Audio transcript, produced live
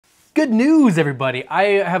Good news, everybody.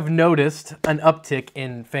 I have noticed an uptick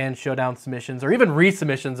in fan showdown submissions or even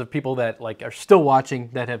resubmissions of people that are still watching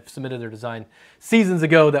that have submitted their design seasons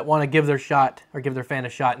ago that want to give their shot or give their fan a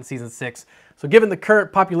shot in season 6. So given the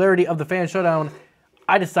current popularity of the fan showdown,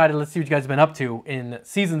 I decided let's see what you guys have been up to in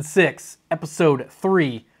season 6, episode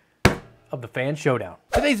 3 of the fan showdown.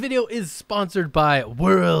 Today's video is sponsored by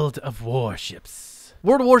World of Warships.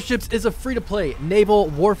 World of Warships is a free-to-play naval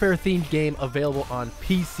warfare-themed game available on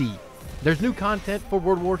PC. There's new content for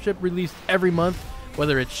World of Warship released every month,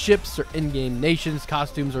 whether it's ships or in-game nations,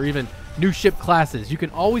 costumes, or even new ship classes. You can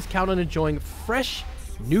always count on enjoying fresh,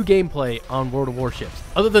 new gameplay on World of Warships.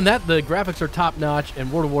 Other than that, the graphics are top-notch,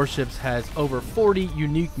 and World of Warships has over 40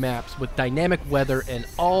 unique maps with dynamic weather and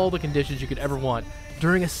all the conditions you could ever want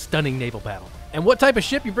during a stunning naval battle. And what type of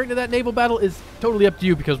ship you bring to that naval battle is totally up to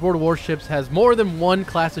you, because World of Warships has more than one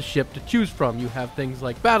class of ship to choose from. You have things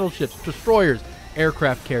like battleships, destroyers,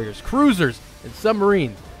 aircraft carriers, cruisers, and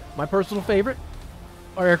submarines. My personal favorite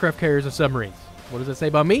are aircraft carriers and submarines. What does that say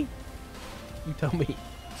about me? You tell me.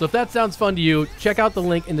 So if that sounds fun to you, check out the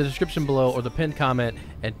link in the description below or the pinned comment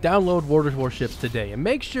and download World of Warships today. And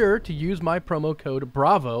make sure to use my promo code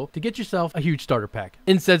BRAVO to get yourself a huge starter pack.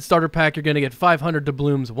 In said starter pack, you're going to get 500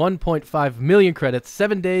 doubloons, 1.5 million credits,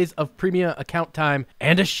 7 days of premium account time,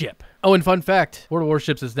 and a ship. Oh, and fun fact, World of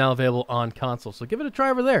Warships is now available on console, so give it a try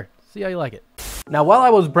over there. See how you like it. Now, while I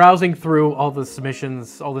was browsing through all the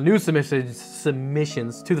submissions, all the new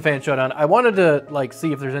submissions to the fan showdown, I wanted to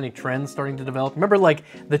see if there's any trends starting to develop. Remember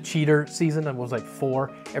the cheater season? It was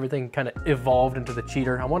 4. Everything kind of evolved into the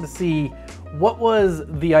cheater. I wanted to see what was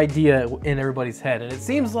the idea in everybody's head. And it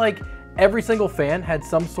seems like every single fan had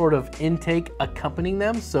some sort of intake accompanying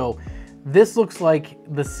them. So this looks like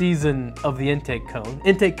the season of the intake cone.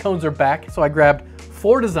 Intake cones are back. So I grabbed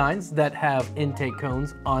 4 designs that have intake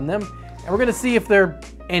cones on them. And we're gonna see if they're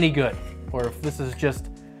any good or if this is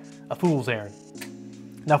just a fool's errand.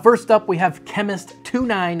 Now, first up, we have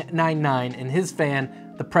Chemist2999 and his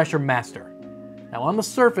fan, the Pressure Master. Now, on the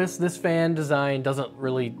surface, this fan design doesn't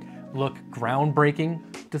really look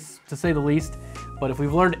groundbreaking, to say the least. But if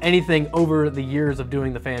we've learned anything over the years of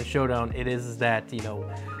doing the fan showdown, it is that,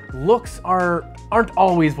 looks aren't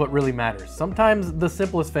always what really matters. Sometimes the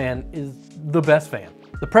simplest fan is the best fan.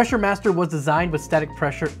 The Pressure Master was designed with static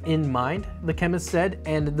pressure in mind, the chemist said,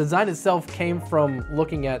 and the design itself came from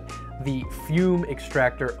looking at the fume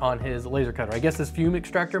extractor on his laser cutter. I guess this fume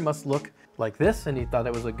extractor must look like this, and he thought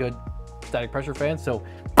it was a good static pressure fan, so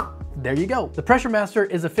there you go. The Pressure Master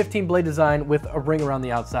is a 15 blade design with a ring around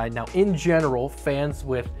the outside. Now, in general, fans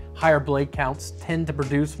with higher blade counts tend to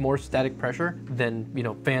produce more static pressure than,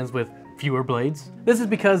 fans with fewer blades. This is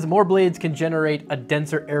because more blades can generate a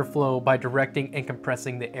denser airflow by directing and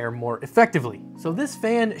compressing the air more effectively. So this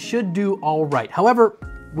fan should do all right. However,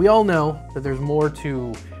 we all know that there's more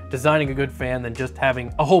to designing a good fan than just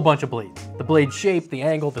having a whole bunch of blades. The blade shape, the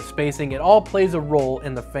angle, the spacing, it all plays a role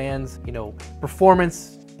in the fan's,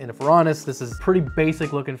 performance. And if we're honest, this is a pretty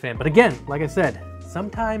basic looking fan. But again, like I said,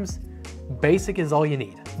 sometimes basic is all you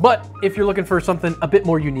need. But if you're looking for something a bit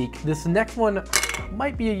more unique, this next one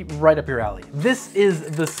might be right up your alley. This is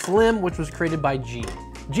the Slim, which was created by Gene.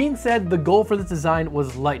 Gene said the goal for this design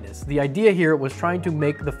was lightness. The idea here was trying to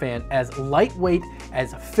make the fan as lightweight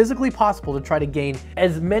as physically possible to try to gain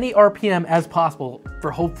as many RPM as possible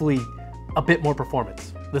for hopefully a bit more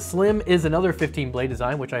performance. The Slim is another 15 blade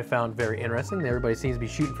design, which I found very interesting. Everybody seems to be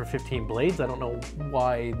shooting for 15 blades. I don't know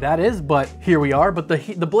why that is, but here we are. But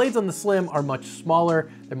the blades on the Slim are much smaller,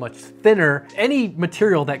 they're much thinner. Any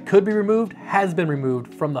material that could be removed has been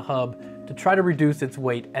removed from the hub to try to reduce its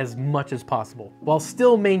weight as much as possible, while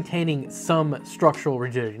still maintaining some structural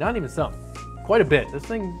rigidity. Not even some, quite a bit. This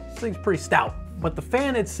thing's pretty stout. But the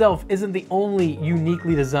fan itself isn't the only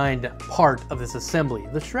uniquely designed part of this assembly.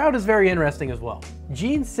 The shroud is very interesting as well.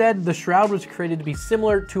 Gene said the shroud was created to be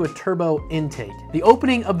similar to a turbo intake. The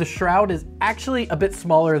opening of the shroud is actually a bit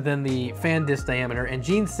smaller than the fan disc diameter, and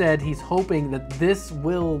Gene said he's hoping that this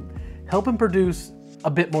will help him produce a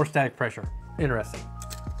bit more static pressure. Interesting.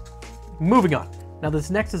 Moving on. Now, this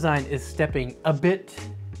next design is stepping a bit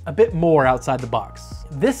more outside the box.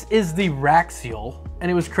 This is the Raxial,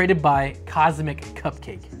 and it was created by Cosmic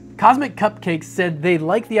Cupcake. Cosmic Cupcake said they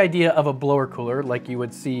like the idea of a blower cooler like you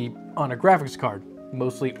would see on a graphics card.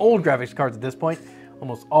 Mostly old graphics cards at this point.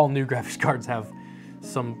 Almost all new graphics cards have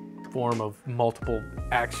some form of multiple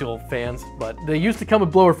axial fans, but they used to come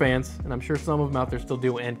with blower fans, and I'm sure some of them out there still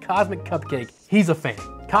do, and Cosmic Cupcake, he's a fan.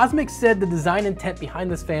 Cosmic said the design intent behind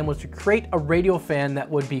this fan was to create a radial fan that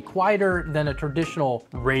would be quieter than a traditional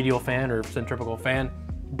radial fan or centrifugal fan,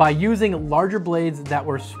 by using larger blades that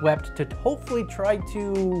were swept to hopefully try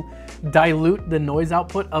to dilute the noise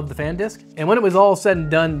output of the fan disc. And when it was all said and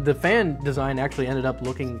done, the fan design actually ended up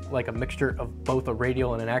looking like a mixture of both a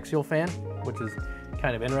radial and an axial fan, which is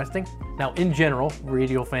kind of interesting. Now, in general,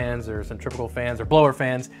 radial fans or centrifugal fans or blower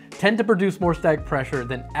fans tend to produce more static pressure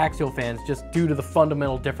than axial fans just due to the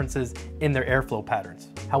fundamental differences in their airflow patterns.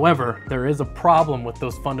 However, there is a problem with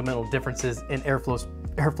those fundamental differences in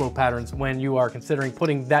airflow patterns when you are considering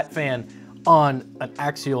putting that fan on an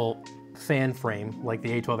axial fan frame like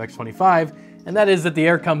the A12X25, and that is that the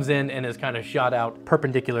air comes in and is kind of shot out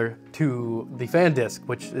perpendicular to the fan disc,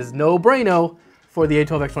 which is no bueno for the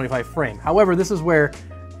A12X25 frame. However, this is where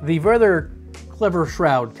the rather clever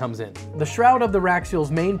shroud comes in. The shroud of the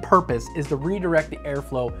Raxial's main purpose is to redirect the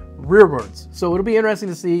airflow rearwards. So it'll be interesting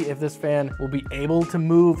to see if this fan will be able to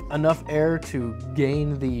move enough air to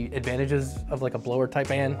gain the advantages of like a blower type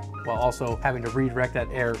fan while also having to redirect that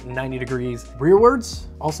air 90 degrees rearwards.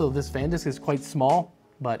 Also, this fan disc is quite small,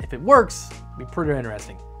 but if it works, it'll be pretty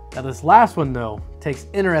interesting. Now this last one though takes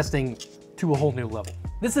interesting to a whole new level.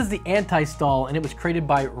 This is the anti-stall, and it was created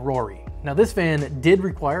by Rory. Now this fan did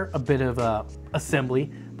require a bit of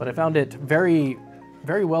assembly, but I found it very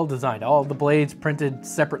well designed. All the blades printed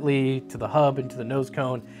separately to the hub and to the nose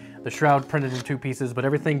cone. The shroud printed in 2 pieces, but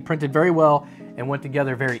everything printed very well and went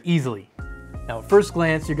together very easily. Now at first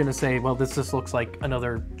glance, you're gonna say, well, this just looks like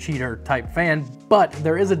another cheater type fan, but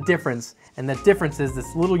there is a difference, and that difference is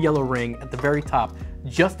this little yellow ring at the very top,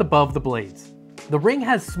 just above the blades. The ring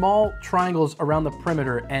has small triangles around the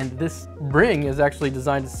perimeter, and this ring is actually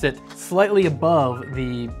designed to sit slightly above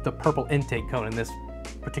the purple intake cone in this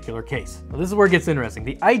particular case. Now, this is where it gets interesting.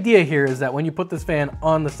 The idea here is that when you put this fan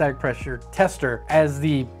on the static pressure tester, as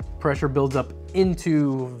the pressure builds up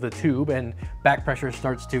into the tube and back pressure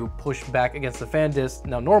starts to push back against the fan disc.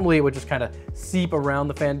 Now normally it would just kind of seep around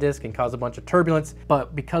the fan disc and cause a bunch of turbulence,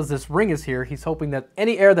 but because this ring is here, he's hoping that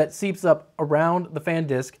any air that seeps up around the fan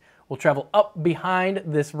disc will travel up behind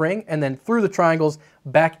this ring and then through the triangles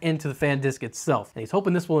back into the fan disc itself. And he's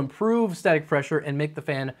hoping this will improve static pressure and make the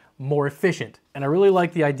fan more efficient. And I really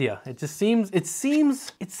like the idea. It seems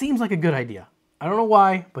like a good idea. I don't know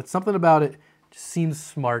why, but something about it just seems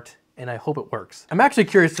smart, and I hope it works. I'm actually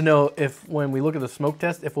curious to know if when we look at the smoke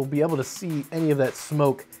test, if we'll be able to see any of that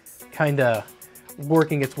smoke kind of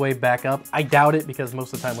working its way back up. I doubt it, because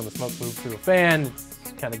most of the time when the smoke moves through a fan,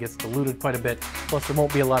 it kind of gets diluted quite a bit. Plus there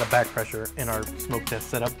won't be a lot of back pressure in our smoke test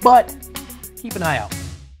setup, but keep an eye out.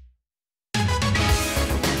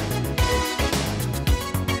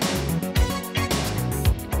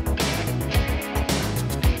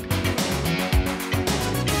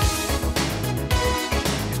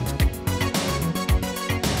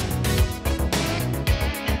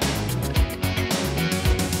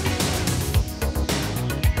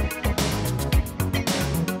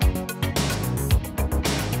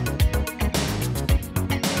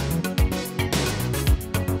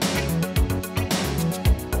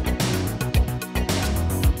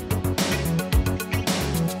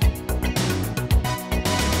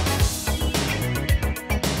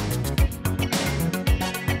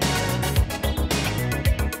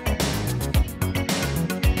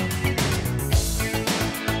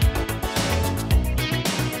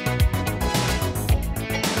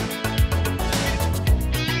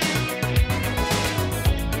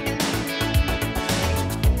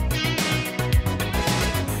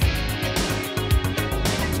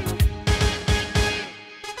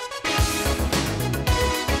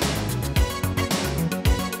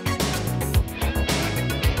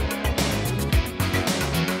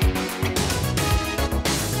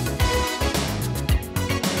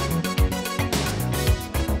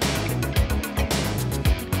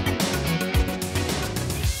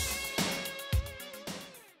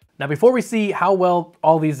 Now, before we see how well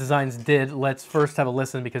all these designs did, let's first have a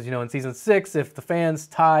listen, because you know in season 6, if the fans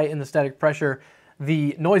tie in the static pressure,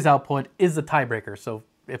 the noise output is the tiebreaker. So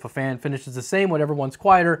if a fan finishes the same, whatever one's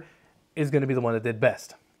quieter is going to be the one that did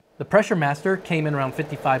best. The Pressure Master came in around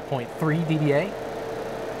 55.3 dBA.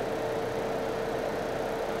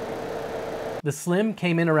 The Slim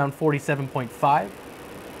came in around 47.5.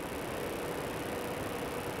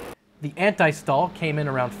 The Anti-Stall came in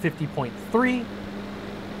around 50.3.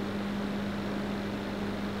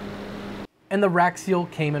 And the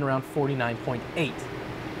Raxial came in around 49.8.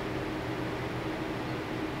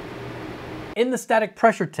 In the static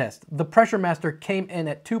pressure test, the Pressure Master came in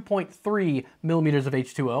at 2.3 millimeters of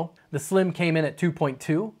H2O. The Slim came in at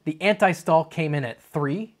 2.2. The Anti-Stall came in at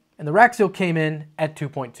 3. And the Raxial came in at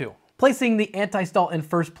 2.2. Placing the Anti-Stall in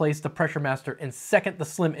first place, the Pressure Master in second, the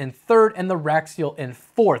Slim in third, and the Raxial in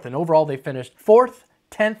fourth. And overall, they finished 4th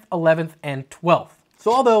 10th, 11th, and 12th.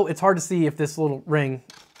 So although it's hard to see if this little ring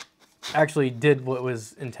actually did what it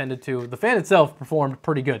was intended to, the fan itself performed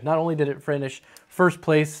pretty good. Not only did it finish first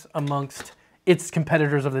place amongst its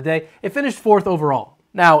competitors of the day, it finished 4th overall.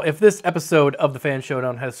 Now, if this episode of the Fan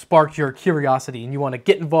Showdown has sparked your curiosity and you want to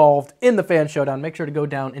get involved in the Fan Showdown, make sure to go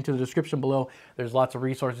down into the description below. There's lots of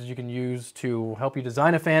resources you can use to help you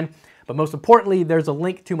design a fan. But most importantly, there's a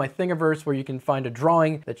link to my Thingiverse where you can find a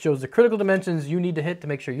drawing that shows the critical dimensions you need to hit to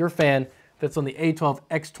make sure your fan fits on the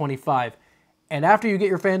A12X25. And after you get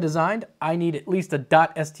your fan designed, I need at least a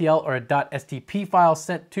 .stl or a .stp file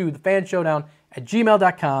sent to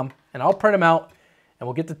thefanshowdown@gmail.com, and I'll print them out, and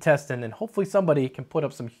we'll get to testing, and hopefully somebody can put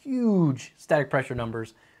up some huge static pressure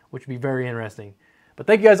numbers, which would be very interesting. But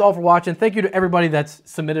thank you guys all for watching. Thank you to everybody that's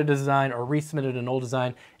submitted a design or resubmitted an old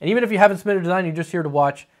design. And even if you haven't submitted a design, you're just here to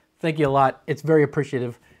watch, thank you a lot. It's very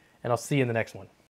appreciative, and I'll see you in the next one.